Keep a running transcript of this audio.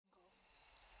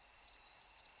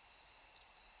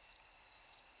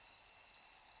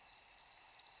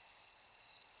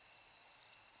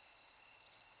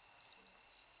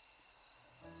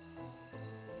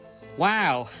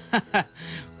Wow.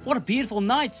 What a beautiful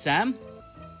night, Sam.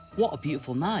 What a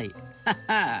beautiful night.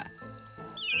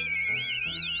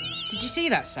 Did you see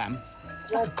that, Sam?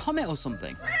 It's like a comet or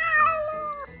something.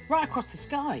 Right across the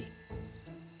sky.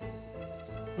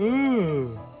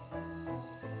 Ooh.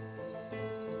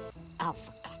 Oh,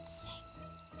 for God's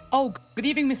sake. Oh, good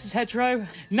evening, Mrs. Hedgerow.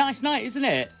 Nice night, isn't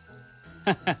it?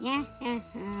 Yeah?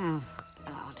 Oh,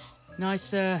 God.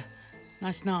 Nice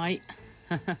night.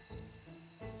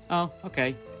 Oh,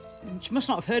 okay. She must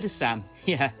not have heard of Sam.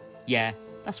 Yeah,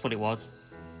 that's what it was.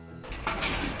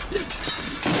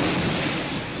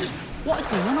 What is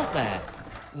going on up there?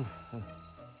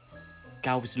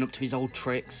 Galveston up to his old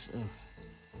tricks.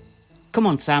 Come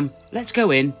on, Sam, let's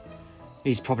go in.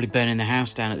 He's probably burning the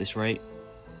house down at this rate.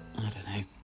 I don't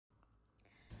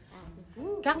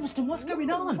know. Galveston, what's going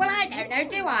on? Well, I don't know,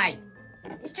 do I?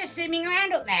 It's just zooming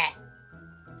around up there.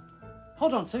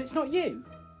 Hold on, so it's not you?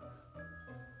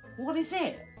 What is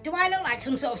it? Do I look like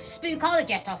some sort of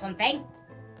spookologist or something?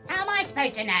 How am I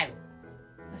supposed to know?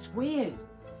 That's weird.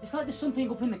 It's like there's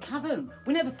something up in the cavern.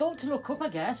 We never thought to look up, I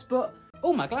guess, but...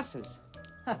 Oh, my glasses.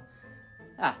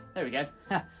 Ah, there we go.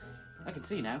 I can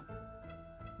see now.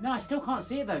 No, I still can't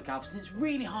see it though, Galveston. It's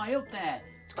really high up there.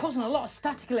 It's causing a lot of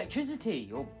static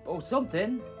electricity, or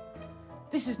something.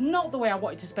 This is not the way I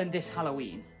wanted to spend this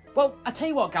Halloween. Well, I tell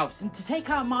you what, Galveston, to take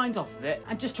our minds off of it,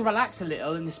 and just to relax a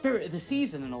little in the spirit of the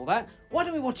season and all that, why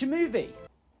don't we watch a movie?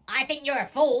 I think you're a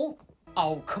fool.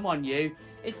 Oh, come on, you.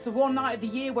 It's the one night of the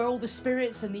year where all the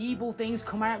spirits and the evil things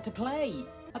come out to play.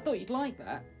 I thought you'd like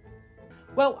that.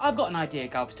 Well, I've got an idea,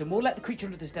 Galveston. We'll let the creature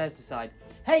under the stairs decide.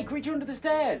 Hey, creature under the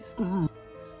stairs!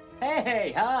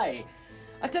 Hey, hi!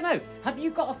 I don't know, have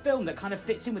you got a film that kind of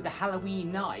fits in with the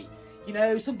Halloween night? You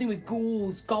know, something with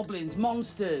ghouls, goblins,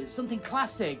 monsters, something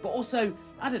classic, but also,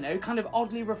 I don't know, kind of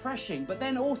oddly refreshing, but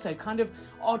then also kind of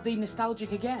oddly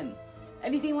nostalgic again.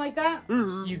 Anything like that?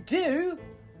 You do?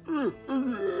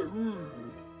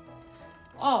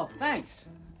 Oh, thanks.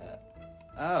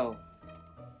 Oh.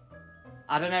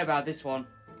 I don't know about this one.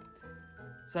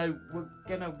 So, we're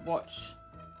gonna watch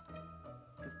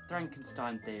the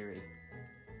Frankenstein theory.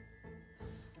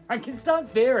 Frankenstein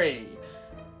theory!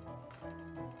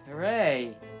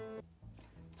 Hooray!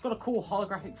 It's got a cool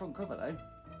holographic front cover though.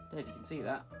 Don't know if you can see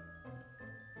that.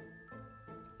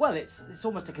 Well, it's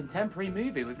almost a contemporary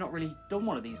movie. We've not really done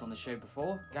one of these on the show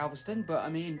before, Galveston, but I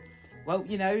mean, well,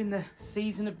 you know, in the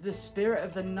season of the spirit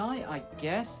of the night, I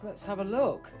guess. Let's have a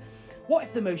look. What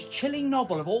if the most chilling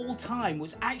novel of all time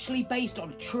was actually based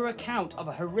on a true account of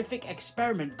a horrific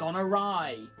experiment gone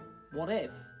awry? What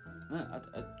if?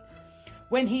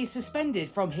 When he is suspended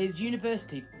from his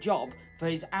university job for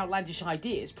his outlandish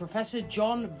ideas, Professor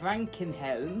John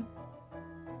Frankenhelm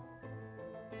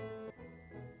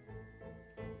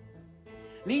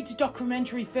leads a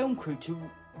documentary film crew to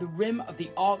the rim of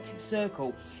the Arctic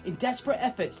Circle in desperate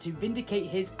efforts to vindicate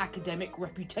his academic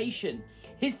reputation.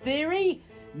 His theory?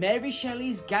 Mary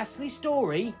Shelley's ghastly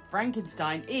story,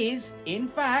 Frankenstein, is, in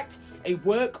fact, a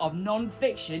work of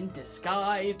non-fiction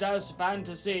disguised as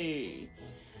fantasy.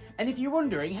 And if you're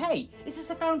wondering, hey, is this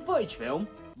a found footage film?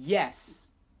 Yes.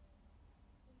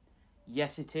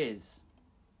 Yes, it is.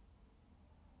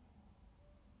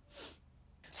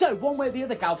 So, one way or the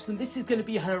other, Galveston, this is going to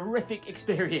be a horrific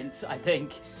experience, I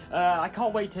think. I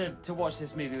can't wait to watch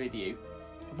this movie with you.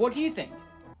 What do you think?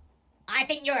 I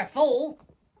think you're a fool.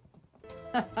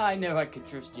 I know I can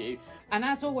trust you. And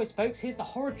as always, folks, here's the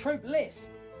horror trope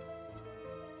list.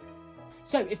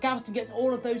 So, if Galveston gets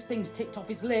all of those things ticked off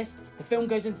his list, the film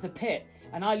goes into the pit,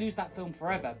 and I lose that film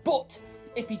forever. But,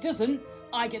 if he doesn't,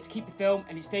 I get to keep the film,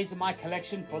 and it stays in my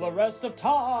collection for the rest of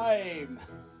time.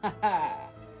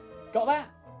 Got that?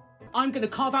 I'm going to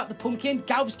carve out the pumpkin.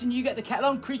 Galveston, you get the kettle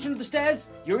on. Creature under the stairs,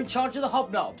 you're in charge of the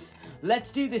hobnobs.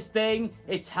 Let's do this thing.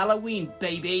 It's Halloween,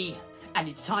 baby. And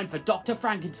it's time for Dr.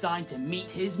 Frankenstein to meet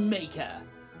his maker.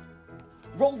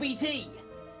 Roll VT.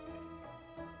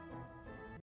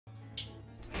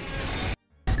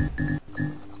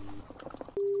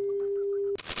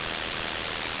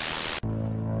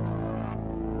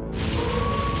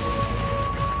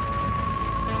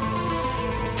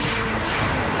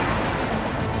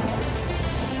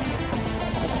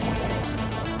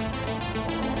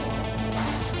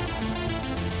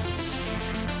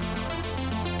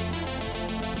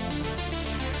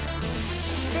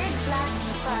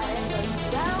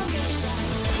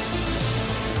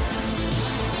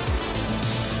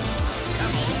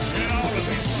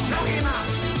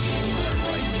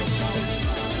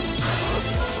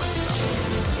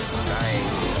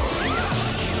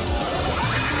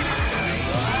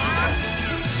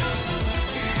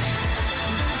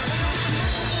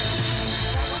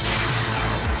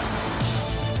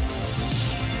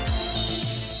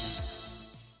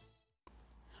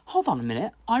 hold on a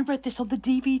minute. I read this on the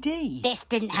DVD. This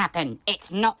didn't happen.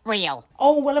 It's not real.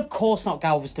 Oh, well, of course not,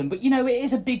 Galveston. But, you know, it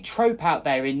is a big trope out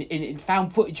there in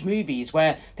found footage movies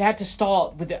where they had to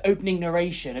start with the opening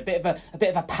narration, a bit of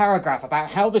a paragraph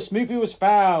about how this movie was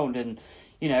found and,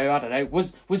 you know, I don't know,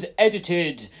 was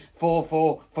edited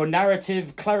for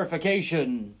narrative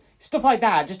clarification. Stuff like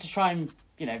that, just to try and,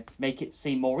 you know, make it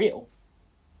seem more real.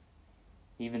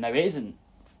 Even though it isn't.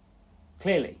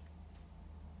 Clearly.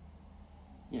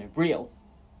 You know, real.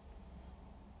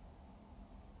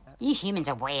 You humans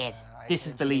are weird. This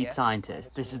is the lead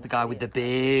scientist. This is the guy with the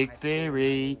big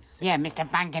theory. Yeah, Mr.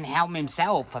 Frankenhelm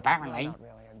himself, apparently.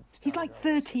 He's like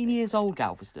 13 years old,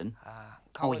 Galveston.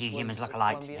 All you humans look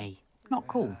alike to me. Not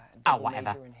cool. Oh,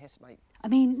 whatever. I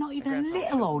mean, not even a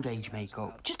little old age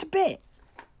makeup. Just a bit.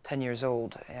 10 years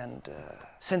old, and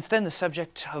since then the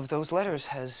subject of those letters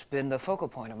has been the focal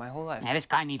point of my whole life. Now, this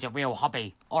guy needs a real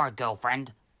hobby, or a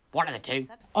girlfriend. One of the two.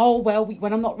 Oh, well,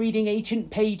 when I'm not reading ancient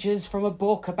pages from a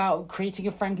book about creating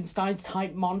a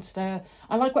Frankenstein-type monster,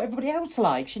 I like what everybody else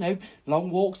likes, you know,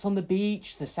 long walks on the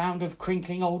beach, the sound of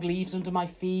crinkling old leaves under my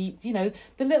feet, you know,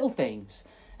 the little things.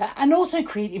 And also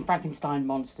creating Frankenstein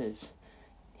monsters.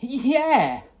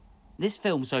 Yeah. This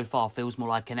film so far feels more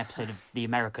like an episode of The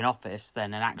American Office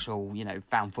than an actual, you know,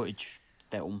 found footage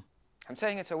film. I'm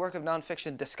saying it's a work of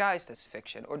nonfiction disguised as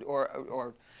fiction,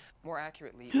 or more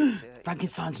accurately,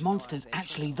 Frankenstein's monster's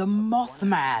actually the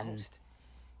Mothman.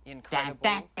 Incredible,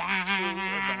 Da, da, da. true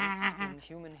events in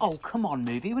human Oh, history. come on,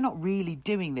 movie. We're not really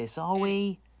doing this, are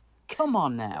we? Come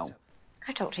on now. Can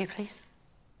I talk to you, please?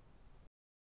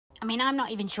 I mean, I'm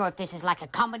not even sure if this is like a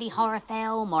comedy horror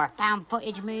film or a found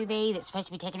footage movie that's supposed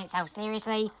to be taking itself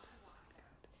seriously.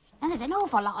 And there's an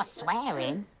awful lot of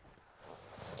swearing.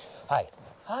 Hi.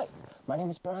 Hi. My name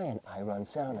is Brian. I run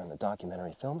sound on the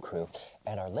documentary film crew,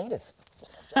 and our latest...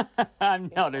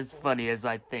 I'm not as funny as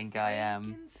I think I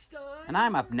am. And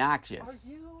I'm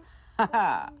obnoxious.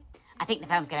 Haha. I think the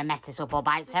film's going to mess this up all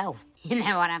by itself. You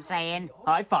know what I'm saying?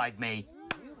 High five me.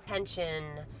 Tension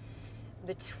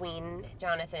between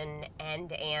Jonathan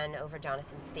and Anne over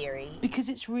Jonathan's theory. Because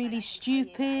it's really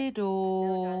stupid,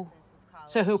 or...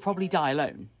 So he'll probably die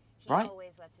alone, right?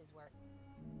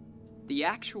 The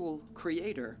actual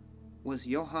creator was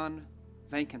Johann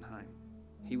Frankenstein.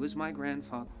 He was my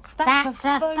grandfather. That's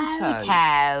a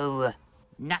photo.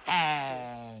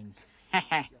 Nothing.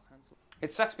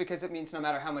 It sucks because it means no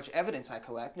matter how much evidence I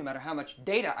collect, no matter how much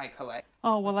data I collect...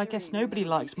 Oh, well, I guess nobody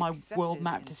likes my world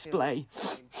map display.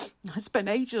 I spent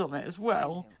ages on it as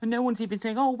well. And no one's even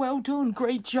saying, oh, well done,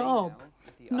 great job.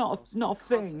 Not a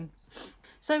thing.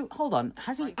 So, hold on,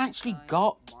 has he actually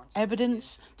got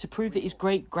evidence to prove that his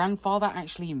great-grandfather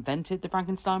actually invented the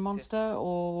Frankenstein monster,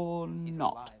 or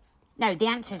not? No, the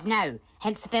answer's no.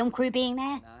 Hence the film crew being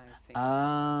there.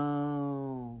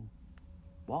 Oh.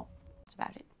 What?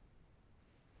 About it.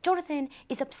 Jonathan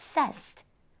is obsessed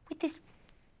with this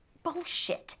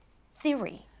bullshit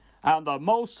theory. And the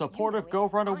most supportive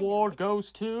girlfriend award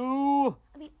goes to...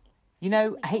 You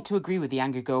know, I hate to agree with the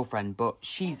angry girlfriend, but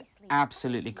she's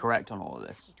absolutely correct on all of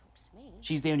this.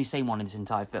 She's the only sane one in this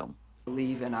entire film. I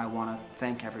believe, and I want to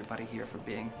thank everybody here for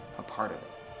being a part of it.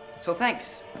 So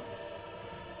thanks.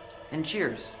 And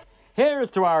cheers. Here's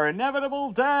to our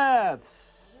inevitable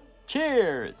deaths.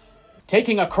 Cheers.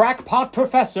 Taking a crackpot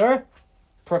professor,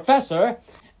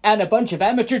 and a bunch of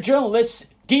amateur journalists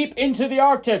deep into the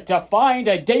Arctic to find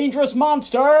a dangerous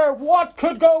monster. What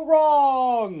could go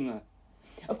wrong?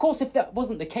 Of course, if that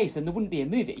wasn't the case, then there wouldn't be a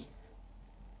movie.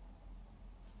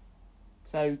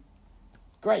 So,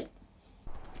 great.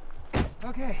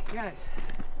 Okay, guys.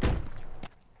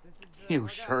 You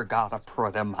sure got a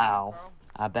pretty mouth.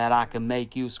 I bet I can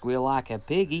make you squeal like a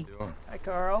piggy. Hi,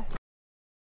 Carl.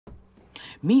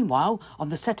 Meanwhile, on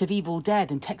the set of Evil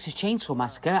Dead and Texas Chainsaw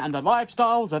Massacre and the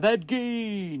lifestyles of Ed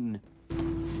Gein.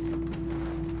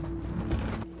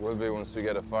 Will be once we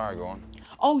get a fire going.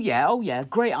 Oh yeah,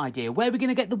 great idea. Where are we going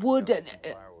to get the wood?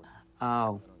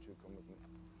 Oh.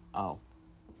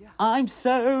 I'm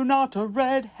so not a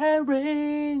red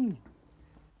herring.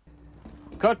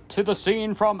 Cut to the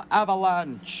scene from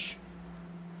Avalanche.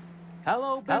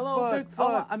 Hello, Bigfoot.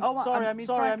 Oh, I'm sorry, I mean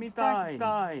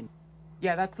Frankenstein.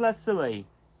 Yeah, that's less silly.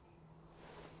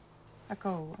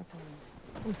 Echo.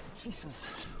 Oh, Jesus.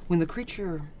 When the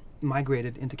creature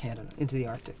migrated into Canada, into the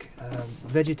Arctic,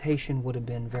 vegetation would have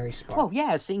been very sparse. Well,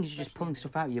 yeah, seeing as you're just pulling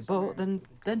stuff out of your butt,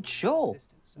 then sure.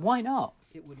 Why not?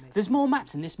 There's more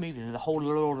maps in this movie than the whole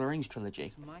Lord of the Rings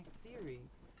trilogy.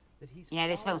 You know,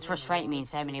 this film's frustrating me in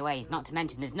so many ways, not to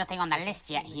mention there's nothing on the list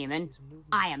yet, human.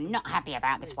 I am not happy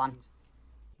about this one.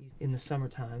 In the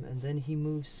summertime, and then he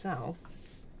moves south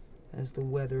as the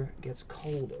weather gets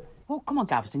colder. Well, come on,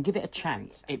 Galveston, give it a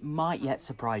chance. It might yet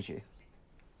surprise you.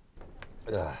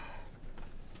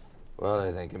 Well,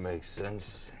 I think it makes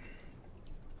sense.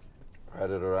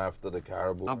 Predator after the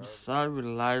caribou. I'm so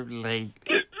lonely.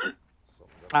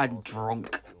 I'm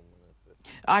drunk.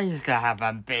 I used to have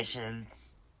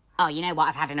ambitions. Oh, you know what?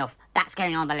 I've had enough. That's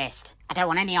going on the list. I don't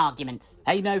want any arguments.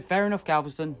 Hey, no, fair enough,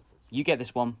 Galveston. You get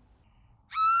this one.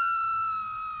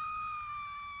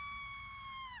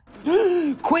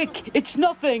 Quick! It's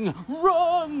nothing!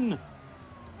 Run!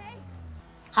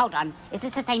 Hold on. Is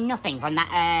this the same nothing from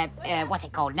that, what's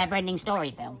it called? Never-ending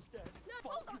Story film?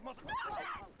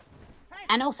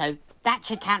 And also, that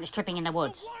should count as tripping in the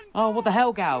woods. Oh, what the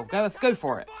hell, Gal? Go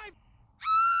for it.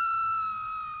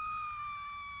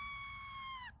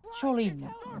 Surely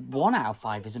 1 out of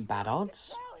 5 isn't bad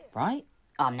odds, right?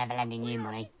 Oh, I'm never lending you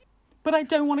money. But I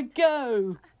don't want to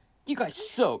go. You guys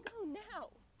suck.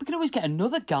 We can always get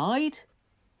another guide.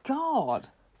 God.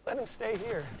 Let him stay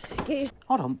here.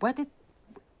 Hold on, where did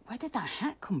that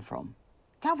hat come from?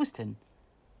 Galveston,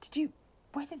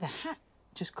 where did the hat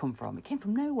just come from? It came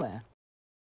from nowhere.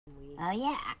 Oh,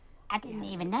 yeah. I didn't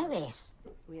even notice.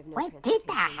 Where did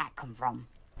that hat come from?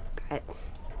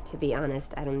 To be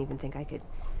honest, I don't even think I could.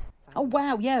 Oh,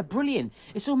 wow, yeah, brilliant.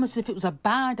 It's almost as if it was a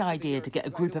bad idea to get a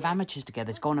group of amateurs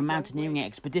together to go on a mountaineering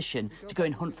expedition to go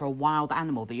and hunt for a wild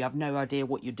animal that you have no idea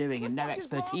what you're doing and no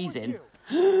expertise in.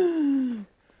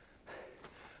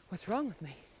 What's wrong with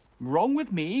me? Wrong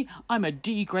with me? I'm a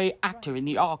D-grade actor in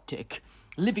the Arctic,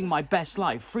 living my best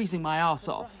life, freezing my arse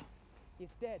off.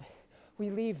 He's dead. We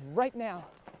leave right now,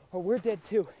 or we're dead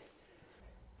too.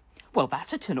 Well,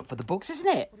 that's a turn up for the books, isn't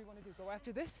it? What do you want to do, go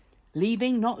after this?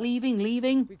 Leaving, not leaving,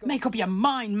 leaving? Make up your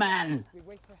mind, man! We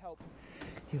wait for help.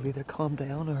 He'll either calm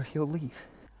down or he'll leave.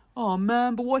 Oh,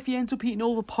 man, but what if he ends up eating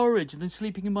all the porridge and then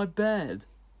sleeping in my bed?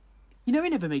 You know he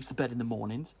never makes the bed in the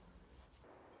mornings.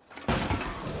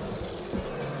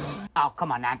 Oh,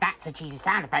 come on now. That's a cheesy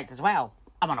sound effect as well.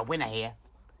 I'm on a winner here.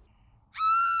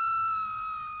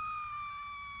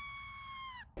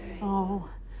 Oh,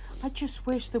 I just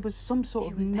wish there was some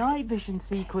sort of night vision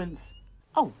sequence.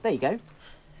 Oh, there you go.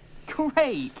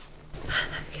 Great.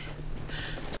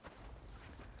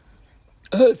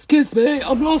 Excuse me,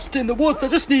 I'm lost in the woods. I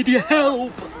just need your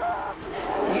help.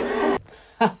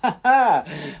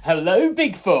 Hello,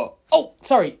 Bigfoot. Oh,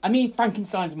 sorry, I mean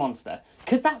Frankenstein's monster.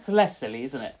 Because that's less silly,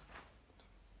 isn't it?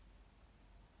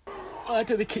 Why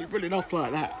do they keep running off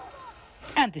like that?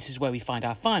 And this is where we find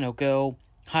our final girl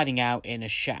hiding out in a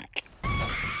shack.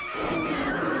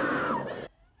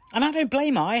 And I don't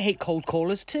blame her, I hate cold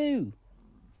callers too.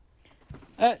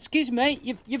 Excuse me,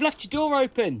 mate, you've left your door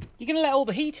open. You're going to let all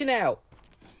the heating out.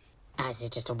 This is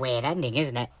just a weird ending,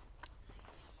 isn't it?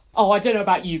 Oh, I don't know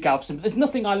about you, Galveston, but there's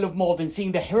nothing I love more than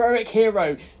seeing the heroic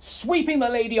hero sweeping the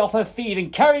lady off her feet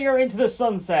and carrying her into the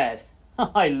sunset.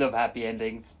 I love happy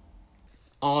endings.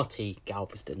 Arty,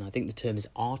 Galveston. I think the term is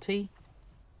arty.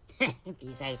 If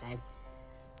you say so.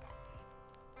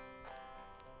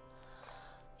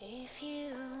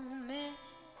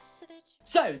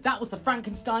 So, that was the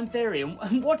Frankenstein theory,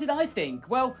 and what did I think?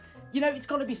 Well, you know, it's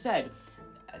got to be said,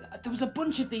 there was a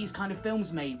bunch of these kind of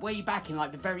films made way back in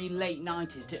like the very late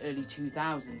 90s to early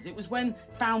 2000s. It was when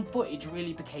found footage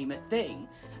really became a thing.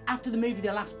 After the movie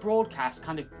The Last Broadcast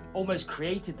kind of almost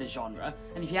created the genre,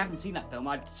 and if you haven't seen that film,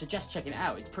 I'd suggest checking it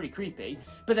out, it's pretty creepy.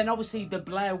 But then obviously the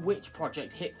Blair Witch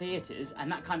Project hit theatres, and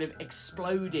that kind of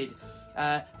exploded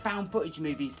found footage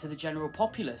movies to the general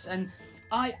populace. And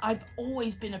I've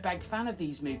always been a big fan of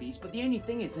these movies, but the only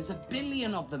thing is there's a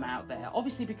billion of them out there,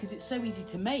 obviously because it's so easy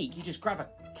to make. You just grab a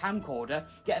camcorder,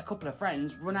 get a couple of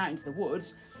friends, run out into the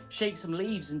woods, shake some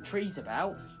leaves and trees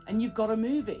about, and you've got a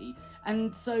movie.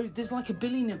 And so there's like a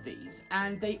billion of these,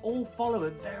 and they all follow a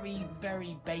very,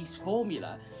 very base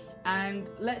formula.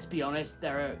 And let's be honest,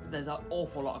 there's an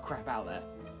awful lot of crap out there.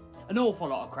 An awful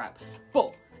lot of crap.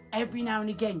 But every now and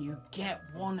again you get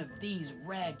one of these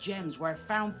rare gems where a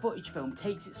found footage film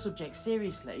takes its subject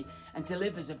seriously and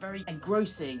delivers a very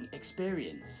engrossing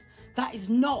experience. That is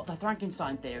not the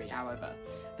Frankenstein theory, however.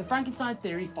 The Frankenstein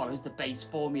theory follows the base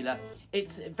formula.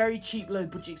 It's very cheap,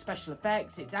 low-budget special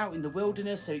effects. It's out in the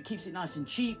wilderness, so it keeps it nice and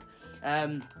cheap.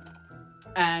 And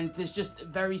there's just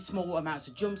very small amounts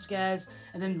of jump scares.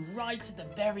 And then right at the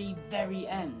very, very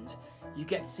end, you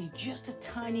get to see just a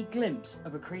tiny glimpse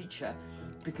of a creature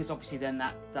because obviously then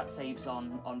that saves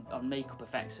on makeup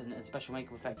effects and special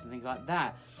makeup effects and things like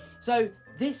that. So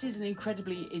this is an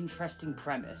incredibly interesting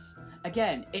premise.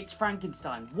 Again, it's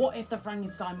Frankenstein. What if the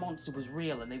Frankenstein monster was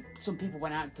real and some people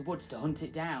went out to the woods to hunt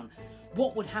it down?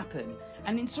 What would happen?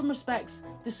 And in some respects,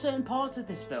 there's certain parts of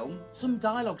this film, some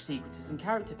dialogue sequences and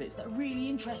character bits that are really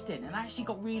interesting and I actually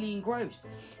got really engrossed.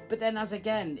 But then as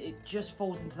again, it just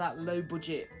falls into that low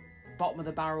budget, bottom of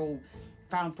the barrel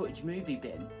found footage movie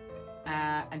bin.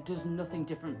 And does nothing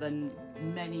different than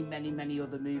many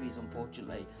other movies,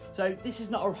 unfortunately. So this is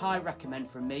not a high recommend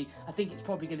from me. I think it's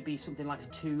probably going to be something like a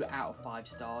 2 out of 5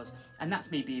 stars, and that's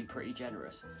me being pretty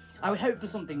generous. I would hope for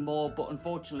something more, but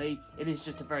unfortunately it is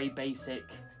just a very basic,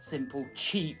 simple,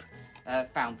 cheap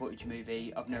found footage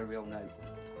movie of no real note.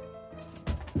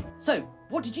 So,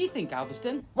 what did you think,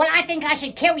 Galveston? Well, I think I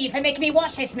should kill you for making me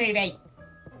watch this movie.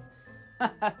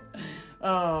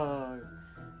 Oh...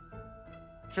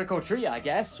 trick or treat, I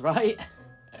guess, right?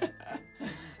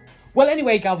 Well,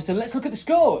 anyway, Galveston, let's look at the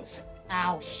scores.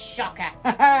 Oh, shocker.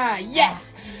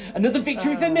 Yes! Another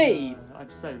victory for me. I'm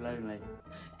so lonely.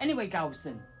 Anyway,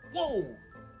 Galveston. Whoa!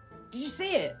 Did you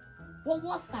see it? What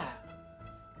was that?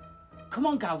 Come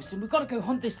on, Galveston, we've got to go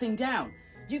hunt this thing down.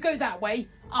 You go that way,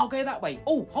 I'll go that way.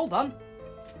 Oh, hold on.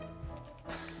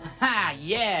 Ha!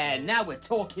 Yeah, now we're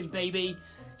talking, baby.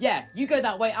 Yeah, you go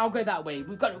that way, I'll go that way.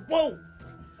 We've got to... Whoa!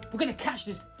 We're going to catch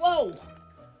this... Whoa!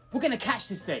 We're going to catch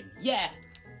this thing. Yeah.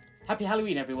 Happy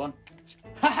Halloween, everyone.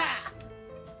 Ha-ha!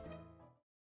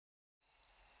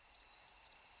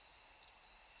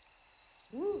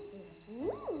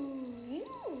 Ooh.